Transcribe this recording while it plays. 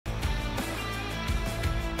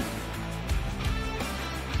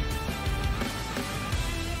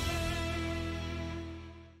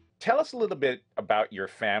Tell us a little bit about your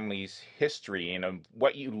family's history and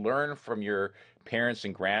what you learned from your parents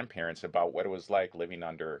and grandparents about what it was like living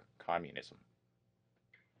under communism.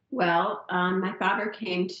 Well, my father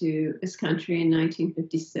came to this country in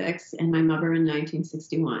 1956 and my mother in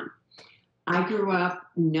 1961. I grew up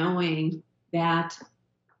knowing that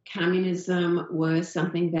communism was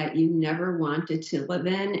something that you never wanted to live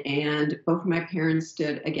in, and both my parents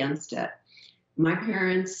stood against it. My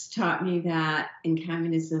parents taught me that in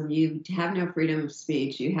communism, you have no freedom of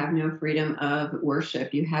speech, you have no freedom of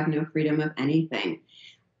worship, you have no freedom of anything.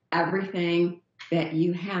 Everything that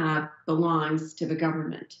you have belongs to the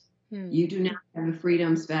government. You do not have the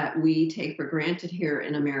freedoms that we take for granted here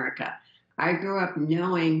in America. I grew up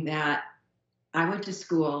knowing that I went to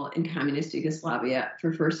school in communist Yugoslavia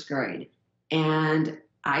for first grade. And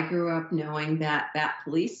I grew up knowing that that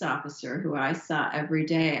police officer who I saw every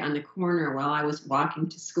day on the corner while I was walking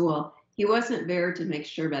to school, he wasn't there to make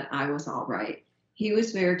sure that I was all right. He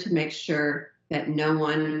was there to make sure that no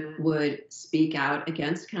one would speak out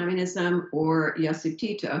against communism or Josip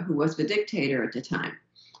Tito, who was the dictator at the time.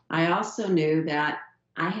 I also knew that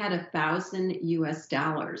I had 1,000 US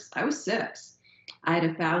dollars. I was 6. I had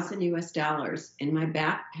 1,000 US dollars in my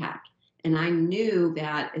backpack. And I knew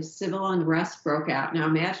that if civil unrest broke out, now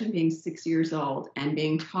imagine being 6 years old and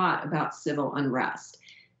being taught about civil unrest.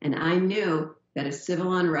 And I knew that if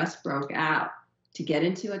civil unrest broke out, to get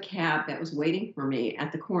into a cab that was waiting for me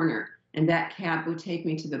at the corner, and that cab would take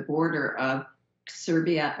me to the border of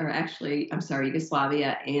Serbia, or actually, I'm sorry,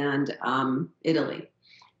 Yugoslavia and Italy.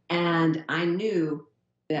 And I knew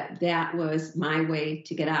that that was my way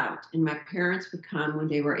to get out. And my parents would come when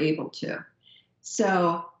they were able to.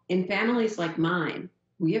 So in families like mine,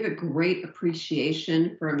 we have a great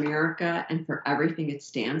appreciation for America and for everything it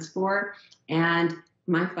stands for. And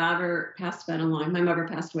my father passed that along. My mother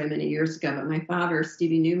passed away many years ago, but my father,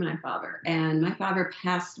 Stevie, knew my father. And my father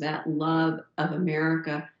passed that love of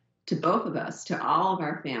America to both of us, to all of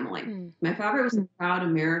our family. My father was a proud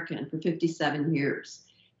American for 57 years.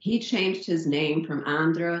 He changed his name from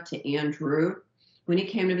Andra to Andrew. When he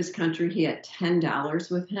came to this country, he had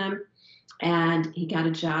 $10 with him, and he got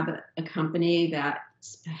a job at a company that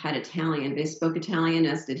had Italian. They spoke Italian,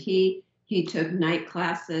 as did he. He took night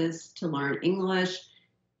classes to learn English.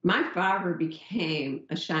 My father became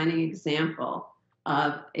a shining example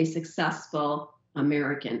of a successful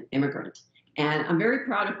American immigrant. And I'm very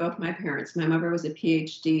proud of both my parents. My mother was a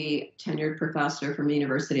PhD tenured professor from the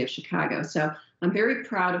University of Chicago. So I'm very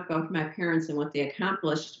proud of both my parents and what they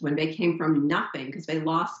accomplished when they came from nothing, because they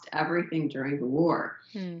lost everything during the war.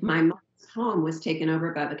 My mom's home was taken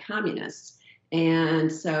over by the communists,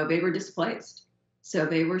 and so they were displaced. So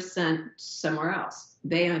they were sent somewhere else.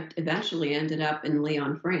 They eventually ended up in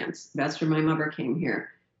Lyon, France. That's where my mother came here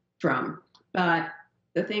from. But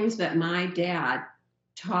the things that my dad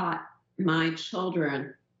taught my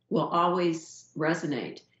children will always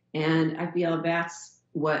resonate. And I feel that's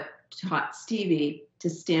what taught Stevie to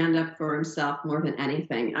stand up for himself more than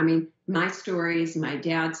anything. I mean, my stories, my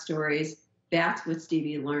dad's stories, that's what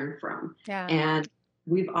Stevie learned from. Yeah. And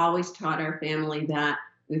we've always taught our family that.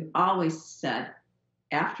 We've always said,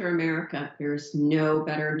 after America, there's no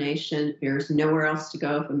better nation. There's nowhere else to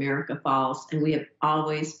go if America falls. And we have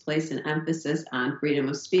always placed an emphasis on freedom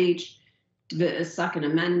of speech, the Second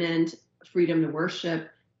Amendment, freedom to worship,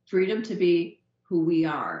 freedom to be who we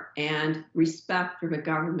are, and respect for the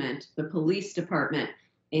government, the police department,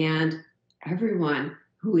 and everyone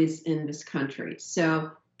who is in this country.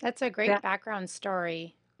 So that's a great background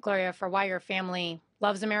story, Gloria, for why your family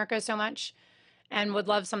loves America so much and would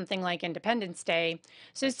love something like Independence Day.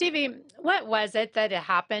 So, Stevie, what was it that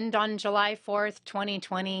happened on July 4th,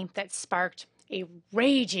 2020, that sparked a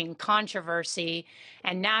raging controversy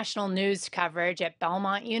and national news coverage at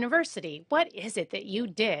Belmont University? What is it that you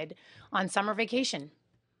did on summer vacation?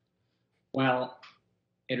 Well,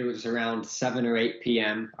 it was around 7 or 8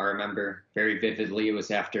 p.m. I remember very vividly. It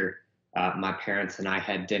was after my parents and I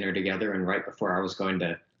had dinner together, and right before I was going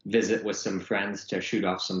to visit with some friends to shoot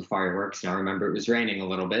off some fireworks. And I remember it was raining a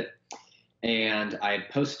little bit, and I had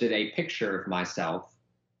posted a picture of myself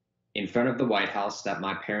in front of the White House that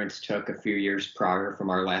my parents took a few years prior from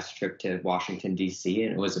our last trip to Washington, D.C.,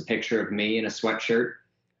 and it was a picture of me in a sweatshirt.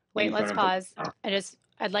 Wait, let's pause.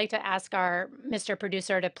 I'd like to ask our Mr.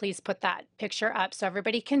 Producer to please put that picture up so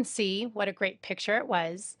everybody can see what a great picture it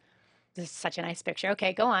was. This is such a nice picture.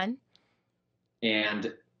 Okay, go on.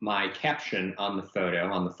 And my caption on the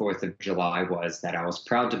photo on the 4th of July was that I was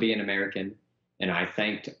proud to be an American, and I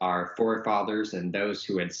thanked our forefathers and those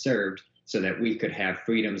who had served so that we could have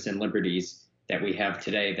freedoms and liberties that we have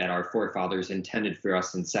today that our forefathers intended for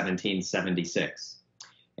us in 1776.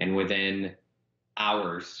 And within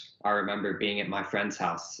hours, I remember being at my friend's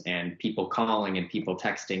house and people calling and people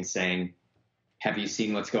texting saying, have you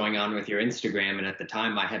seen what's going on with your Instagram? And at the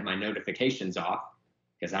time I had my notifications off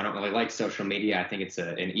because I don't really like social media. I think it's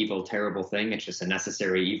an evil, terrible thing. It's just a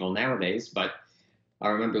necessary evil nowadays. But I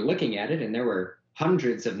remember looking at it and there were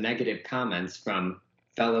hundreds of negative comments from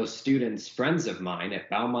fellow students, friends of mine at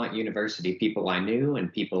Belmont University, people I knew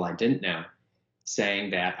and people I didn't know, saying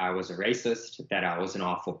that I was a racist, that I was an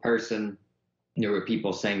awful person. There were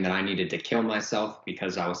people saying that I needed to kill myself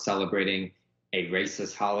because I was celebrating a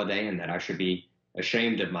racist holiday and that I should be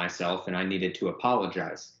ashamed of myself and I needed to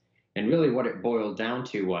apologize. And really what it boiled down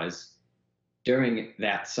to was during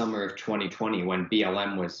that summer of 2020 when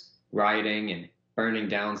BLM was rioting and burning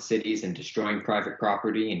down cities and destroying private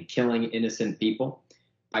property and killing innocent people,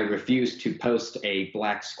 I refused to post a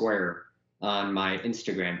black square on my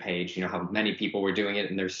Instagram page. You know how many people were doing it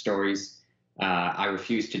in their stories. I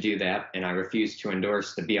refused to do that, and I refused to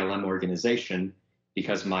endorse the BLM organization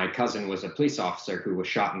because my cousin was a police officer who was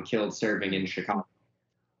shot and killed serving in Chicago.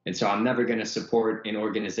 And so I'm never going to support an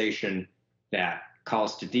organization that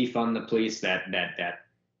calls to defund the police, that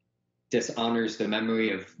dishonors the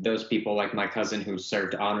memory of those people like my cousin who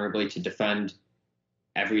served honorably to defend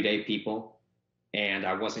everyday people. And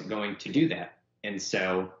I wasn't going to do that. And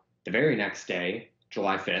so the very next day,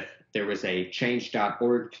 July 5th, there was a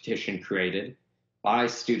change.org petition created by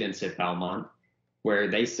students at Belmont where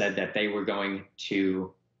they said that they were going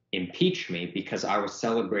to impeach me because I was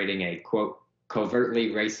celebrating a, quote,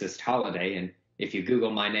 covertly racist holiday. And if you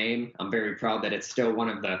Google my name, I'm very proud that it's still one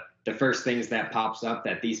of the first things that pops up,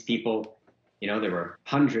 that these people, you know, there were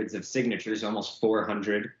hundreds of signatures, almost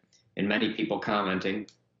 400, and many people commenting.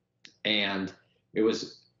 And it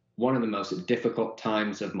was one of the most difficult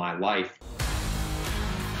times of my life.